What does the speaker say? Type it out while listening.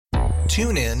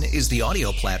TuneIn is the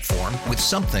audio platform with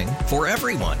something for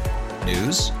everyone.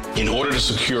 News. In order to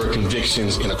secure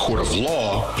convictions in a court of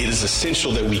law, it is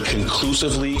essential that we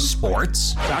conclusively.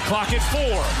 Sports. Shot clock at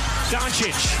 4.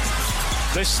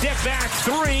 Doncic. The step back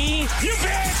 3. You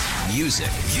bet. Music.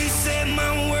 You set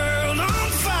my world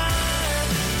on fire.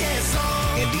 Yes,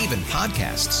 and even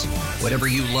podcasts. Whatever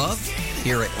you love,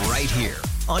 hear it right here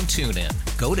on TuneIn.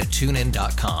 Go to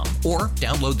TuneIn.com or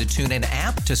download the TuneIn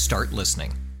app to start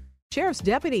listening. Sheriff's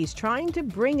deputies trying to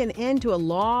bring an end to a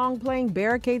long-playing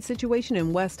barricade situation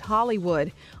in West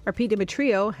Hollywood. Our Pete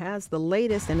Demetrio has the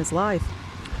latest in his life.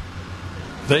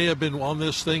 They have been on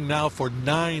this thing now for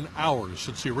 9 hours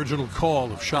since the original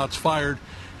call of shots fired,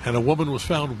 and a woman was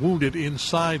found wounded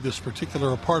inside this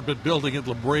particular apartment building at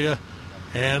La Brea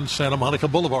and Santa Monica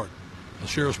Boulevard. The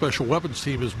Sheriff's Special Weapons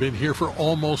Team has been here for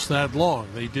almost that long.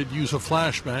 They did use a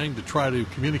flashbang to try to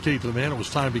communicate to the man it was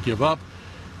time to give up.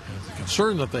 And the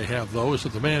concern that they have, though, is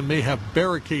that the man may have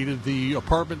barricaded the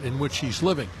apartment in which he's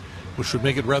living, which would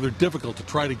make it rather difficult to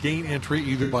try to gain entry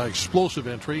either by explosive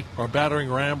entry or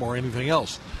battering ram or anything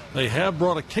else. They have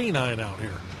brought a canine out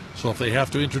here, so if they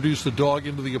have to introduce the dog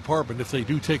into the apartment, if they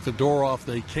do take the door off,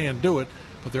 they can do it,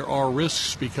 but there are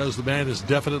risks because the man is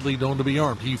definitely known to be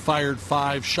armed. He fired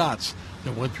 5 shots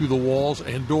that went through the walls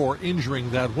and door,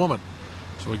 injuring that woman.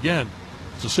 So again,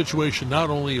 it's a situation not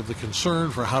only of the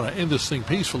concern for how to end this thing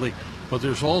peacefully, but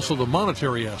there's also the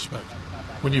monetary aspect.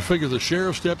 When you figure the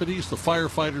sheriff's deputies, the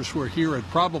firefighters who are here at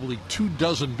probably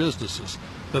 24 businesses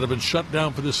that have been shut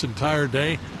down for this entire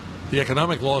day, the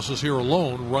economic losses here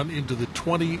alone run into the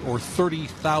 $20,000 or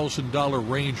 $30,000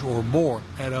 range or more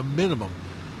at a minimum.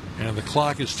 And the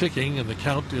clock is ticking, and the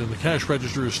count in the cash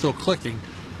register is still clicking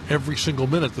every single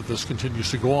minute that this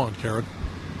continues to go on, Karen.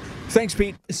 Thanks,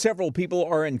 Pete. Several people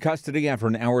are in custody after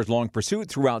an hours-long pursuit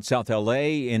throughout South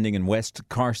L.A., ending in West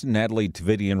Carson. Natalie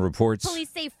Tavidian reports. Police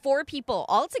say 4 people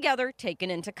altogether taken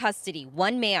into custody.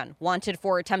 1 man wanted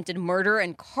for attempted murder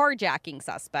and carjacking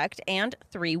suspect, and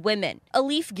 3 women.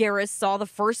 Alif Garris saw the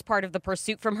first part of the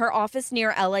pursuit from her office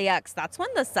near LAX. That's when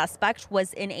the suspect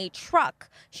was in a truck.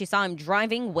 She saw him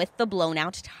driving with the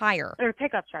blown-out tire. Or a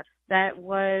pickup truck that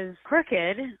was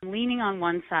crooked, leaning on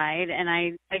one side, and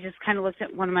I just kind of looked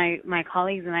at one of my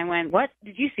colleagues and I went, "What?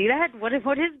 Did you see that? What is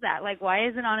that? Like, why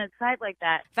is it on its side like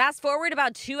that?" Fast forward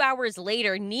about 2 hours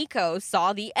later, Nico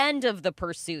saw the end of the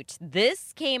pursuit.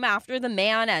 This came after the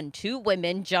man and 2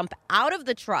 women jump out of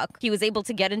the truck. He was able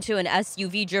to get into an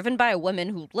SUV driven by a woman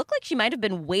who looked like she might have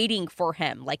been waiting for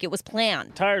him, like it was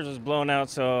planned. Tires was blown out,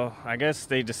 so I guess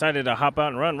they decided to hop out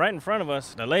and run right in front of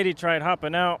us. The lady tried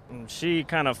hopping out, and she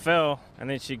kind of fell. And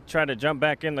then she tried to jump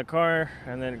back in the car,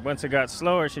 and then once it got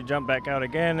slower, she jumped back out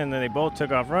again, and then they both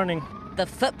took off running. The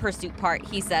foot pursuit part,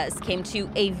 he says, came to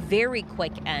a very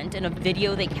quick end. In a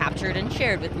video they captured and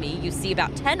shared with me, you see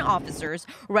about 10 officers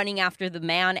running after the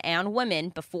man and women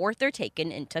before they're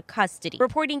taken into custody.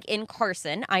 Reporting in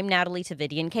Carson, I'm Natalie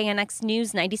Tavidian, KNX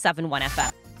News 97.1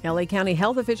 FM. L.A. County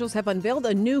health officials have unveiled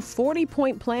a new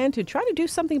 40-point plan to try to do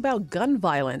something about gun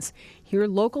violence here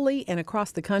locally and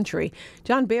across the country.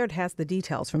 John Baird has the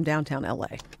details from downtown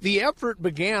L.A. The effort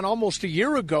began almost a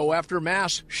year ago after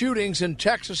mass shootings in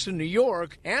Texas and New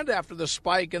York and after the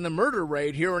spike in the murder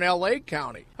rate here in L.A.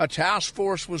 County. A task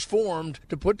force was formed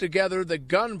to put together the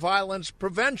gun violence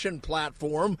prevention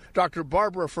platform. Dr.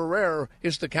 Barbara Ferrer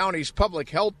is the county's public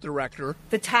health director.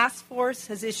 The task force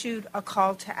has issued a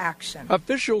call to action.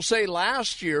 Officials say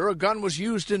last year a gun was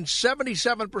used in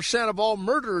 77% of all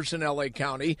murders in L.A.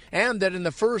 County, and that in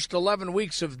the first 11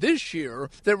 weeks of this year,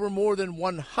 there were more than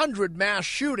 100 mass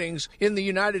shootings in the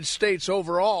United States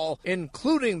overall,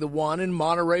 including the one in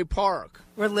Monterey Park.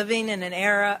 We're living in an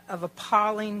era of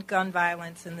appalling gun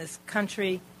violence in this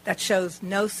country that shows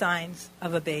no signs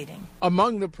of abating.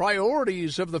 Among the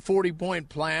priorities of the 40-point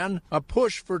plan, a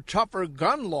push for tougher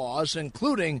gun laws,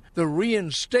 including the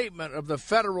reinstatement of the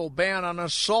federal ban on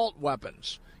assault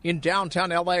weapons. In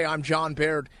downtown L.A., I'm John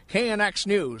Baird, KNX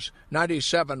News,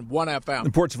 97.1 FM.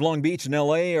 The ports of Long Beach and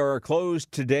L.A. are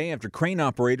closed today after crane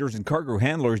operators and cargo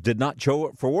handlers did not show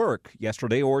up for work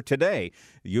yesterday or today.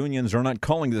 The unions are not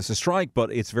calling this a strike,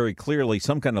 but it's very clearly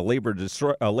some kind of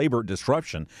labor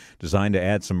disruption designed to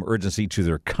add some urgency to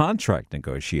their contract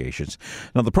negotiations.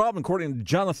 Now, the problem, according to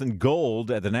Jonathan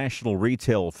Gold at the National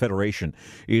Retail Federation,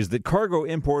 is that cargo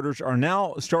importers are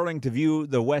now starting to view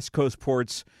the West Coast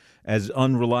ports as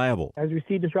unreliable. As we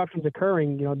see disruptions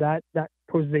occurring, that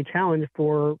poses a challenge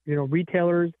for,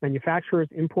 retailers, manufacturers,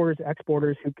 importers,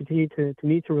 exporters who continue to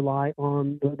need to rely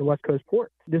on the West Coast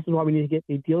ports. This is why we need to get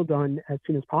a deal done as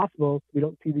soon as possible so we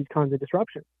don't see these kinds of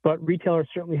disruptions. But retailers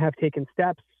certainly have taken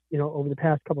steps, over the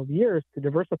past couple of years to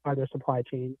diversify their supply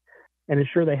chain. and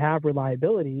ensure they have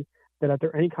reliability, that if there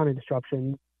are any kind of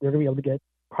disruption, they're going to be able to get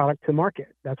product to market.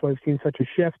 That's why we've seen such a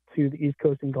shift to the East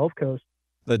Coast and Gulf Coast.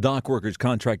 The dock workers'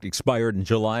 contract expired in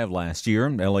July of last year.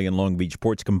 L.A. and Long Beach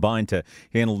ports combined to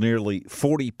handle nearly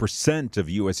 40% of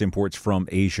U.S. imports from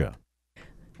Asia.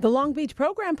 The Long Beach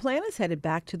program plan is headed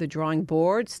back to the drawing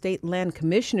board. State land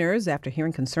commissioners, after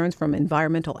hearing concerns from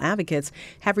environmental advocates,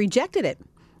 have rejected it.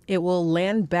 It will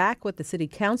land back with the city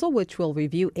council, which will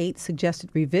review 8 suggested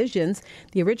revisions.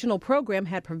 The original program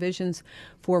had provisions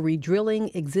for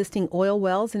redrilling existing oil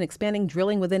wells and expanding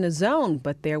drilling within a zone,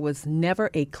 but there was never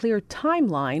a clear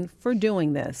timeline for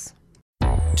doing this.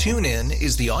 TuneIn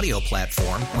is the audio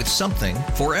platform with something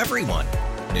for everyone.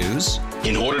 News.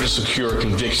 In order to secure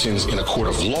convictions in a court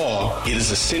of law, it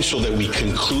is essential that we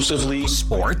conclusively.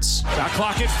 Sports. The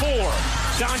clock at 4.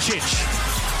 Doncic.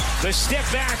 The step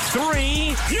back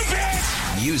 3. You bet.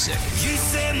 Music. You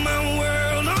set my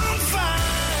world on fire.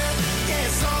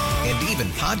 Yes, and even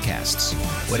podcasts.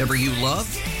 Whatever you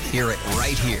love, hear it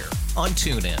right here on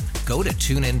TuneIn. Go to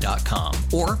TuneIn.com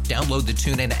or download the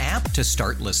TuneIn app to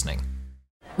start listening.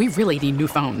 We really need new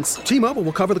phones. T-Mobile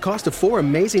will cover the cost of 4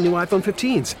 amazing new iPhone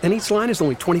 15s, and each line is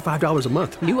only $25 a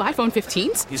month. New iPhone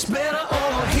 15s? It's better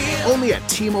over here. Only at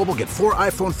T-Mobile, get 4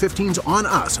 iPhone 15s on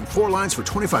us and 4 lines for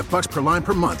 $25 per line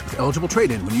per month with eligible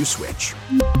trade-in when you switch.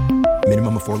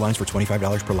 Minimum of 4 lines for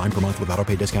 $25 per line per month with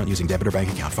autopay discount using debit or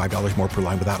bank account. $5 more per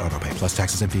line without autopay, plus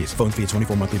taxes and fees. Phone fee at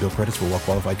 24 monthly bill credits for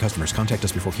well-qualified customers. Contact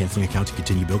us before canceling account to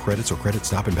continue bill credits or credit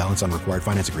stop and balance on required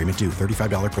finance agreement due.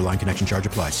 $35 per line connection charge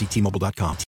applies. See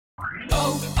T-Mobile.com.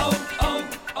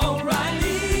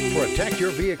 O'Reilly. Protect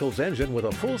your vehicle's engine with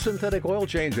a full synthetic oil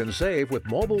change and save with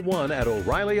Mobile One at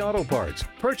O'Reilly Auto Parts.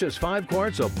 Purchase 5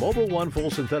 quarts of Mobile One full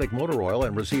synthetic motor oil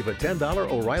and receive a $10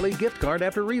 O'Reilly gift card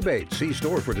after rebate. See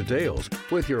store for details.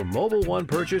 With your Mobile One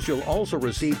purchase, you'll also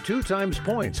receive 2 times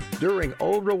points during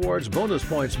O Rewards Bonus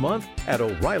Points Month at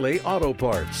O'Reilly Auto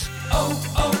Parts.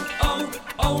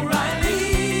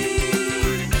 O'Reilly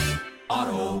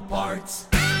Auto Parts.